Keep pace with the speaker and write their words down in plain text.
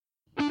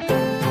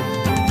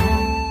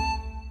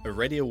a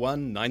Radio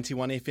 1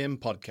 91 FM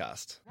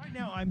podcast. Right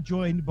now I'm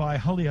joined by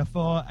Holly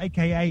Afoa,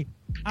 aka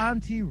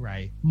Auntie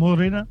Ray.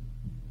 Morena.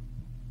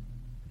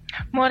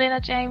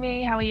 Morena,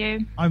 Jamie. How are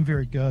you? I'm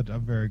very good.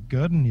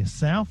 And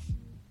yourself?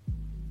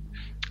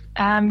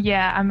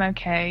 Yeah, I'm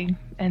okay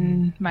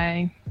in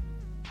my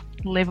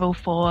level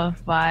 4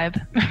 vibe.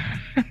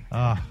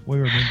 We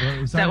remember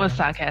it was. That was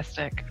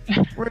sarcastic.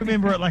 We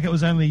remember it like it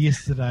was only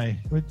yesterday.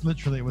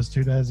 Literally, it was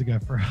 2 days ago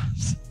for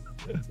us.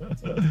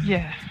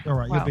 Yeah. All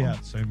right, wow. You'll be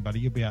out soon, buddy.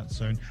 You'll be out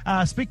soon.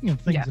 Speaking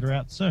of things that are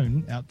out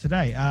soon, out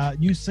today,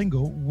 new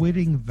single,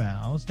 Wedding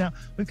Vows. Now,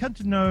 we came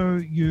to know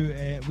you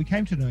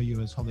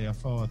as Holly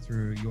Afoa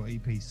through your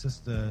EP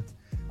Sister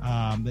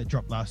that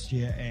dropped last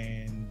year,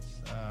 and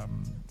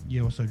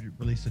you also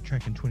released a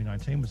track in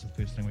 2019, was the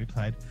first thing we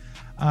played.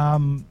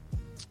 And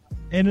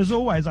as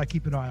always, I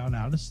keep an eye on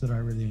artists that I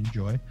really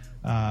enjoy.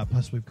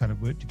 Plus, we've kind of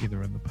worked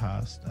together in the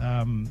past.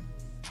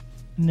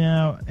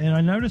 Now, and I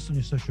noticed on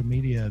your social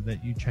media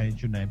that you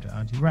changed your name to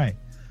Auntie Ray.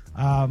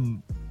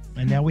 And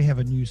now we have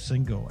a new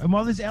single. And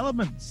while there's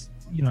elements,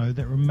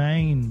 that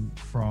remain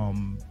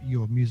from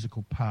your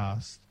musical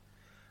past,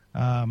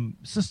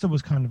 Sister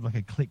was kind of like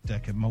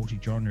eclectic and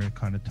multi-genre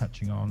kind of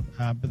touching on.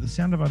 But the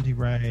sound of Auntie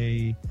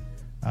Ray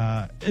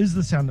is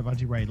the sound of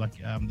Auntie Ray like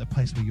the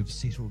place where you've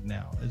settled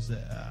now? Is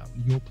it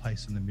your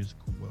place in the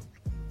musical world?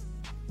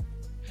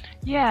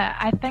 Yeah,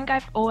 I think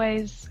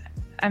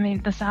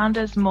the sound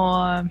is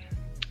more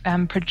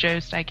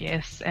produced, I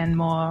guess, and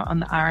more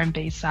on the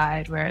R&B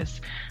side, whereas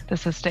the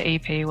Sister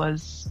EP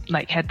was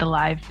had the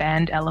live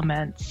band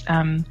elements.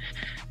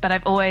 But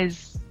I've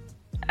always,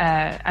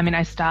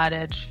 I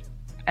started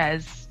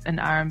as an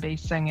R&B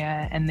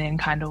singer and then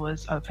kind of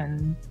was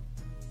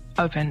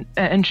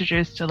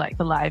introduced to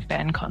the live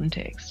band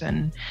context,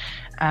 and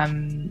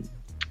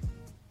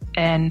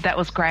that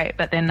was great.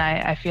 But then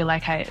I feel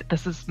like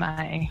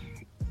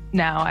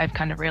now I've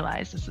kind of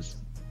realized this is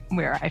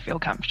where I feel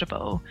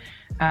comfortable,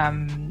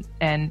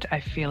 and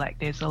I feel like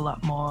there's a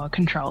lot more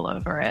control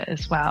over it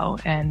as well,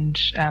 and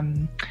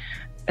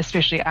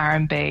especially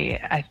R&B,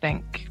 I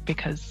think,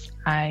 because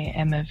I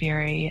am a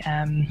very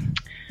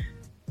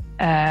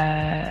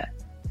I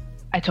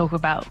talk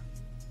about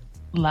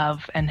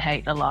love and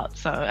hate a lot,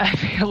 so I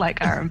feel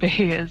like R&B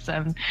is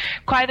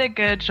quite a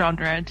good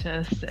genre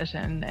to sit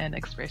in and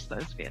express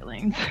those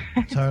feelings.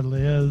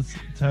 Totally is.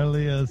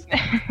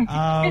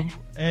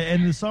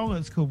 And the song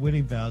is called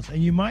Wedding Vows,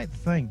 and you might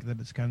think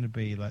that it's going to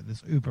be like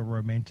this uber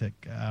romantic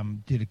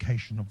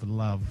dedication of the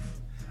love,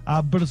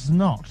 but it's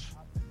not.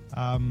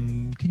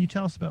 Can you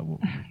tell us about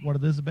what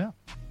it is about?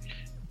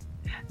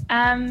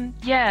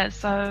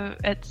 So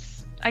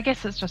I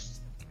guess it's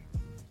just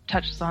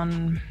touches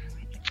on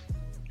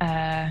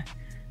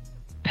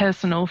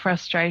personal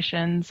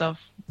frustrations of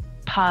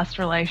past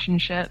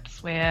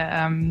relationships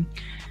where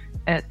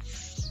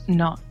it's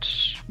not,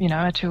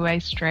 a two-way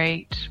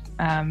street,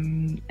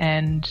 and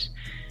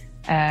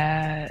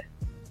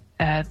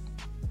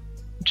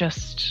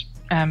just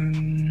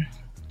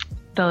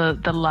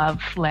the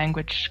love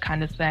language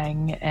kind of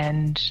thing,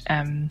 and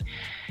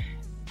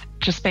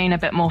just being a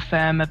bit more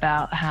firm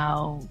about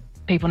how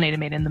people need to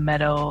meet in the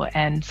middle.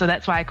 And so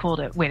that's why I called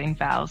it Wedding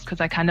Vows, because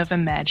I kind of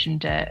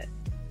imagined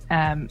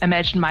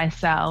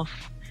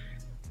myself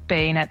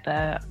being at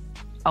the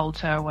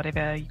altar, or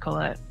whatever you call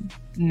it.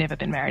 Never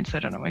been married, so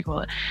I don't know what you call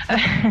it.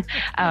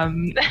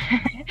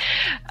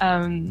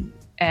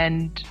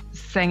 And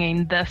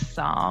singing this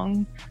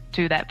song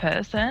to that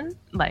person,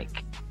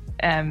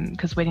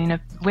 because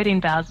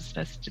wedding vows are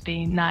supposed to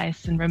be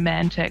nice and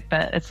romantic,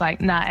 but it's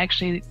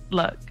actually,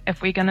 look,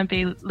 if we're going to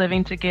be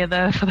living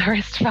together for the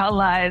rest of our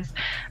lives,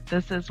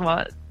 this is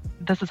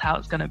how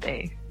it's going to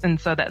be. And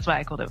so that's why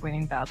I called it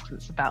Wedding Vows, because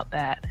it's about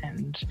that.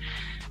 And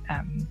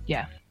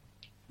yeah,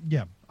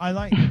 I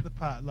like the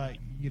part,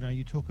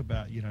 you talk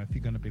about, if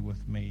you're going to be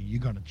with me, you're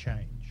going to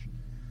change,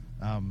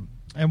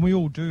 and we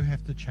all do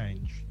have to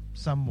change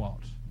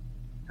somewhat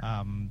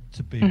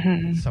to be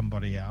with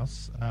somebody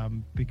else,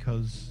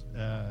 because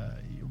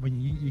when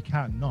you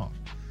can't not,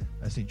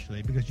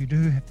 essentially, because you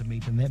do have to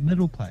meet in that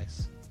middle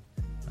place,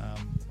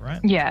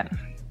 right? Yeah,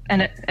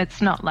 and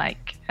it's not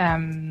like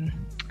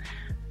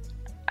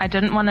I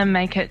didn't want to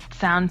make it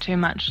sound too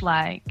much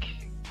like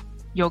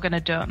you're going to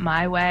do it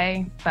my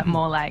way, but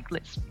more like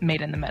let's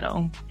meet in the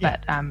middle. Yeah.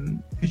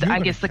 But I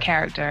guess the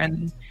character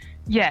and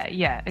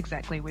yeah,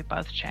 exactly. We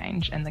both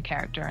change, and the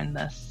character in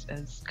this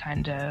is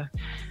kind of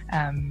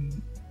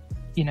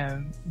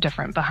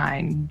different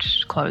behind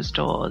closed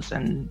doors,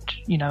 and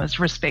is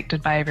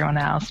respected by everyone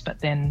else, but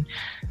then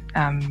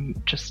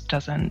just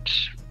doesn't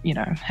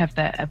have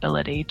that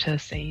ability to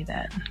see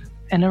that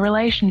in a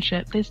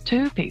relationship there's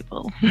two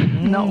people,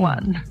 not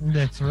one.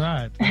 That's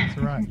right.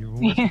 You've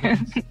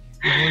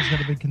always got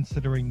to be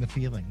considering the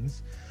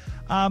feelings.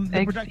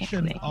 The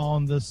production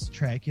on this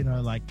track,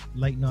 like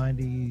late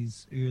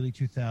 90s, early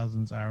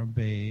 2000s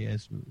R&B,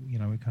 as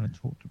we kind of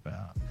talked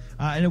about.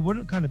 And it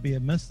wouldn't kind of be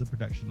amiss, the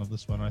production of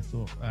this one. I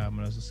thought, when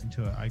I was listening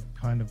to it, I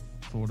kind of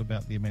thought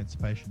about the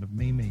emancipation of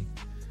Mimi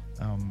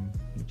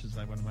which is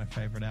like one of my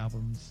favorite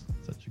albums.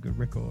 Such a good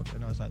record,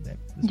 and I was like,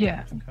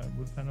 Yeah.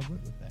 We've kind of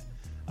worked with that.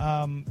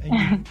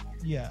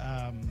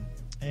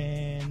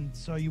 And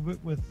so you work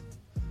with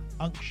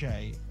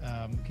Angshay.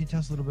 Can you tell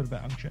us a little bit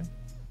about Angshay?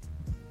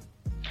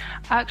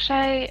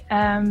 Akshay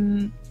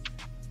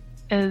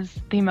is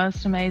the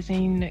most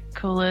amazing,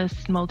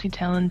 coolest,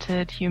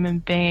 multi-talented human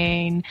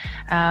being.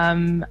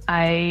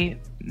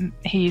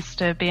 He used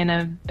to be in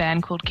a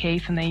band called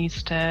Keith, and they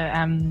used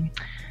to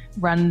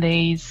run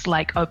these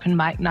like open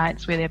mic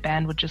nights where their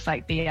band would just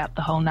like be out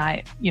the whole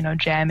night,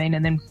 jamming,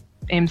 and then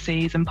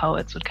MCs and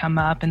poets would come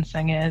up and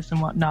singers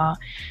and whatnot.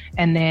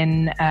 And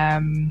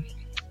then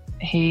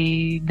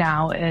he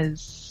now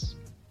is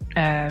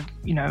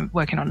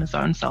working on his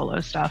own solo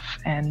stuff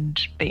and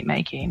beat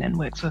making, and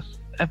works with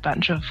a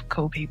bunch of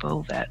cool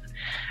people that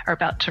are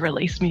about to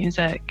release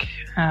music.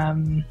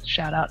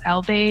 Shout out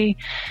LB.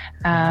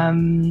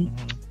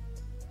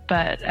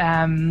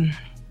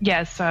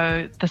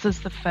 So this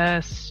is the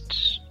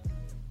first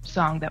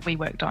song that we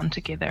worked on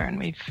together, and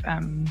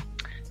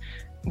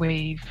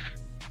we've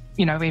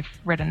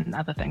written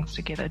other things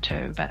together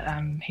too, but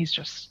he's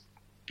just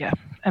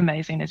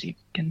amazing, as you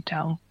can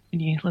tell when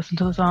you listen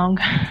to the song.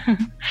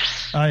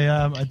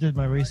 I did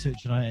my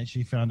research, and I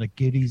actually found a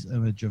Getty's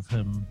image of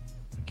him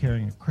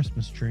carrying a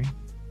Christmas tree.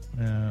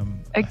 I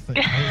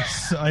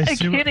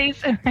assume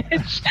Getty's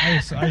image.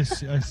 I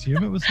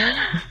assume it was him.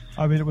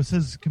 I mean, it was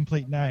his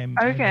complete name.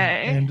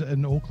 Okay. And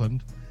in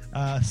Auckland,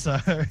 so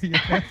you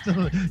have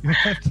to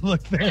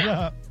look that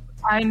up.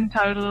 I'm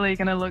totally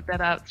going to look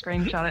that up,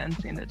 screenshot it, and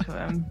send it to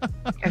him.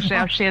 Actually,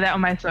 I'll share that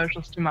on my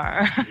socials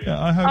tomorrow. Yeah,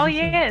 I hope. Oh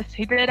yes,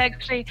 he did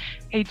actually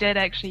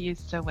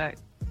used to work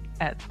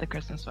at the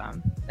Christmas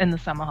farm in the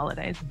summer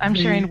holidays. I'm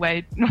sharing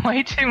way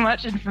too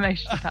much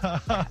information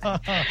about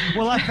that.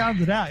 Well, I found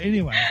it out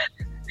anyway.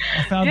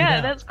 Yeah,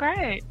 that's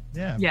great.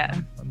 Yeah.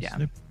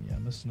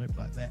 I'm a snoop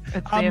like that.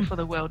 It's there for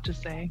the world to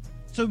see.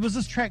 So was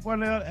this track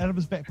one out of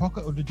his back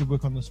pocket, or did you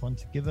work on this one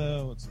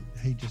together? Or did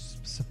he just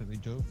specifically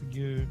do it for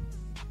you?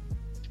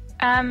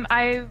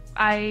 I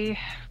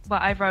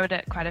wrote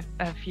it quite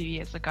a few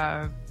years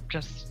ago,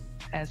 just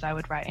as I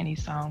would write any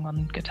song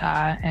on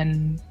guitar,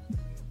 and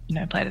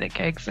played it at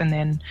gigs, and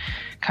then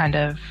kind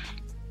of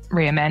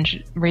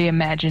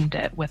reimagined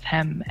it with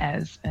him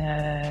as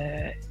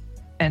an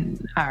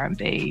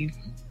R&B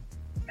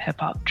hip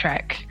hop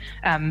track.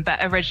 But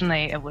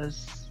originally it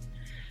was,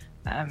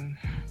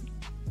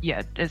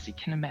 as you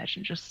can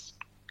imagine, just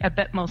a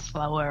bit more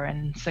slower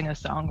and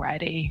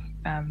singer-songwriter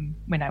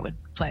when I would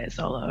play it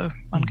solo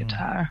on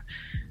guitar.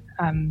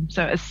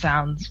 So it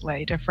sounds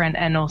way different,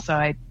 and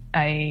also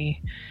I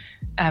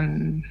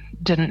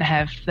didn't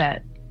have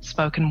that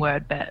spoken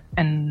word bit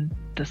in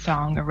the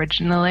song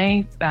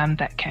originally.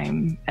 That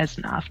came as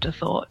an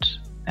afterthought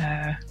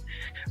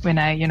when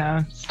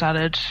I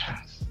started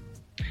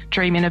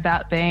dreaming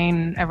about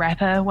being a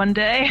rapper one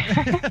day.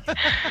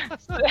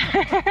 So,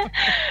 I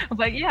was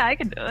like, yeah, I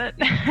can do it.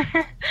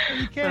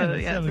 You can.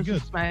 This good.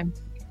 is my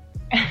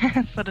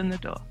foot in the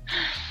door.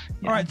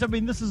 Yeah. All right, so I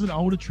mean, this is an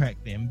older track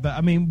then, but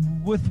I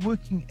mean, with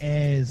working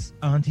as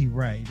Auntie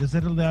Ray, does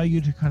that allow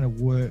you to kind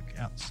of work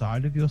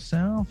outside of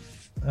yourself,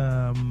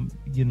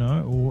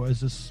 or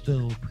is this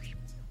still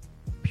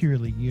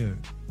purely you?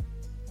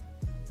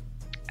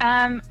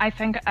 I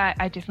think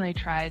I definitely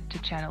tried to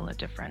channel a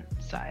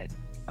different side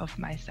of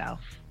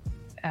myself,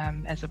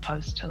 as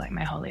opposed to like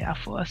my Holy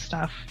Afua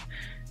stuff.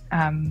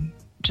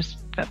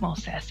 Just a bit more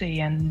sassy,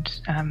 and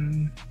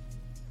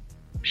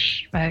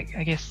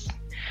I guess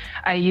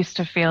I used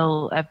to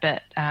feel a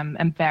bit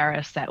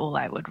embarrassed that all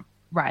I would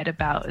write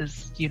about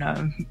is,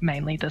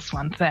 mainly this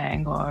one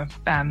thing, or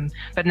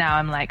but now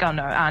I'm like, oh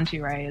no, Auntie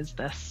Ray is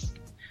this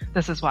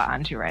is what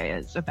Auntie Ray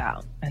is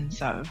about, and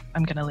so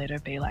I'm gonna let her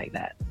be like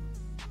that.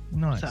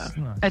 Nice. So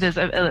it is,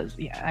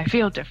 I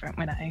feel different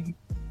when I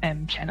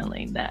am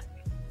channeling that.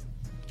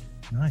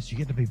 Nice. You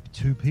get to be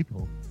two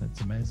people.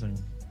 That's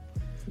amazing.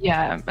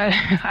 Yeah, I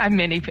have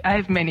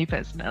many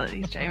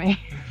personalities, Jamie.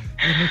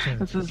 Yeah,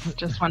 this is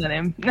just one of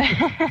them.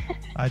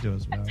 I do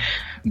as well.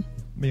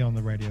 Me on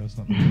the radio is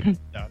not the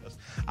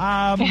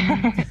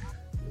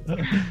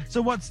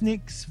So what's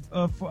next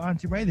for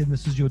Auntie Ray then?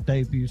 This is your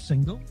debut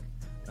single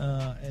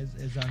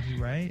as Auntie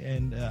Ray,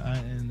 and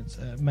it's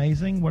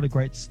amazing. What a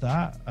great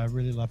start. I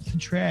really love the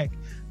track.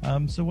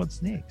 So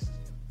what's next?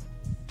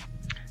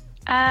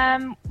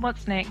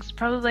 What's next?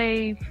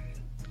 Probably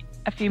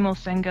a few more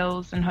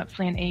singles and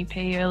hopefully an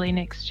EP early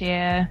next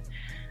year.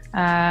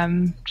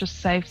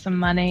 Just save some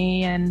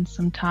money and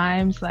some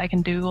time so that I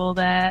can do all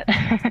that.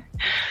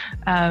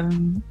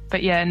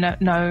 But yeah,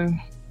 no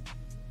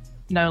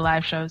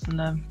live shows in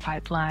the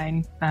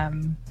pipeline.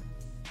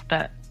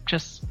 But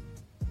just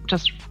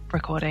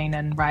recording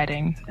and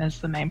writing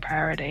is the main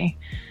priority.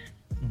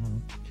 Mm-hmm.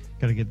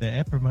 Got to get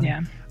that APRA money.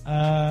 Yeah.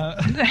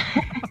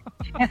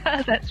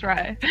 That's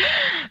right.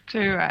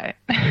 Too right.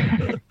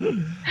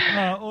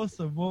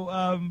 Awesome.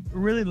 Well,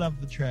 really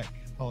love the track,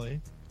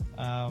 Holly.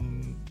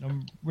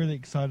 I'm really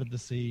excited to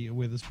see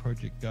where this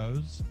project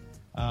goes.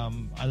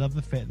 I love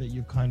the fact that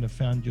you've kind of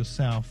found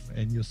yourself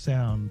and your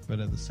sound, but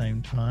at the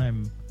same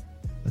time,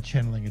 are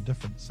channeling a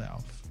different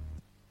self,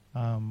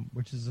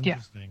 which is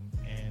interesting.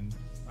 And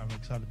I'm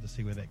excited to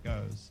see where that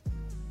goes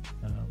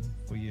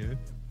for you.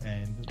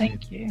 And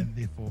Thank you. And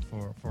therefore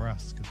for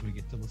us, because we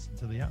get to listen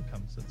to the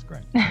outcomes. So it's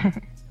great.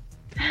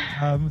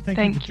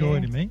 Thank you for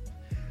joining me.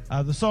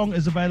 The song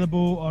is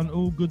available on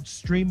all good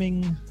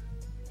streaming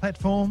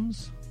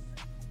platforms.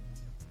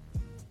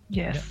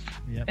 Yes,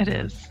 Yep. it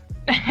is.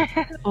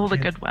 All the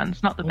good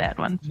ones, not the bad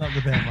ones. Not the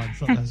bad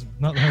ones.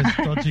 Not those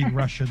dodgy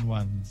Russian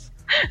ones.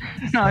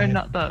 No,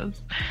 not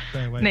those.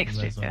 Stay away Next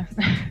from those year.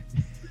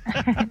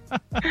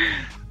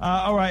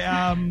 All right,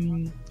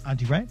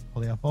 Auntie Ray,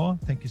 Poliafoa,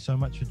 thank you so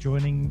much for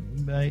joining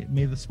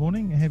me this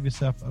morning. Have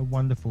yourself a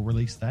wonderful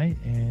release day,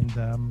 and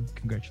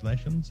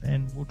congratulations,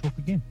 and we'll talk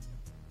again.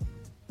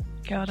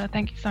 Kia ora.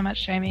 Thank you so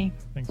much, Jamie.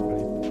 Thanks,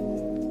 buddy.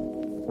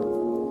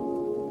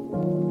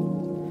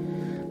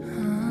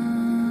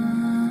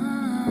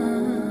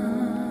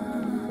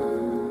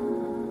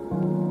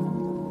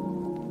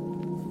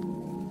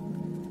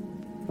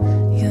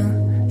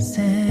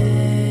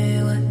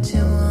 Say what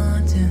you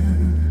want to.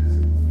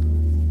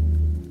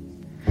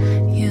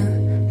 You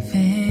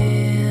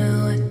feel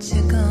what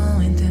you're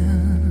going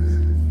through.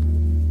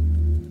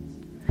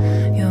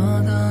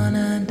 You're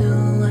gonna do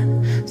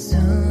what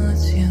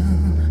suits you.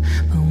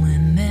 But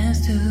when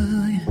there's two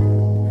you,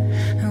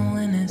 and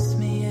when it's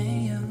me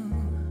and you.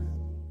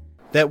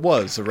 That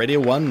was a Radio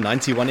 1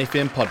 91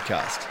 FM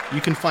podcast. You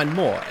can find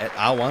more at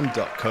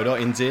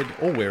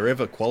r1.co.nz or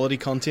wherever quality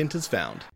content is found.